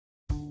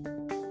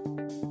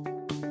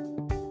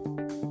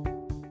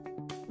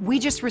We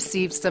just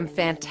received some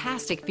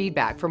fantastic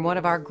feedback from one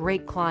of our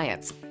great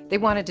clients. They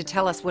wanted to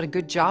tell us what a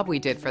good job we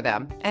did for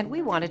them, and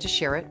we wanted to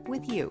share it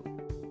with you.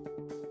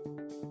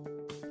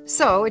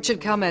 So it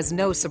should come as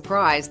no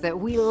surprise that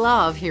we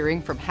love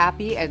hearing from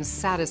happy and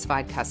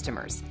satisfied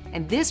customers.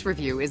 And this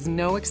review is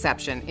no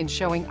exception in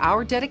showing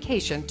our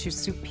dedication to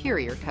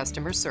superior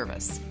customer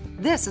service.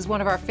 This is one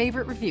of our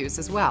favorite reviews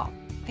as well.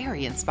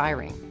 Very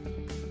inspiring.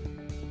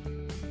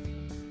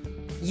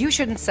 You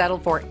shouldn't settle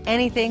for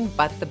anything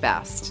but the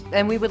best,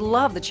 and we would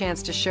love the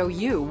chance to show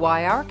you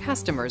why our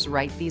customers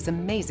write these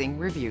amazing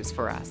reviews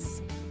for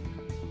us.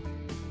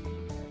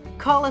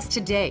 Call us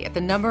today at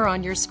the number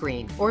on your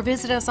screen or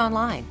visit us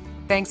online.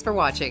 Thanks for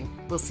watching.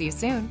 We'll see you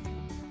soon.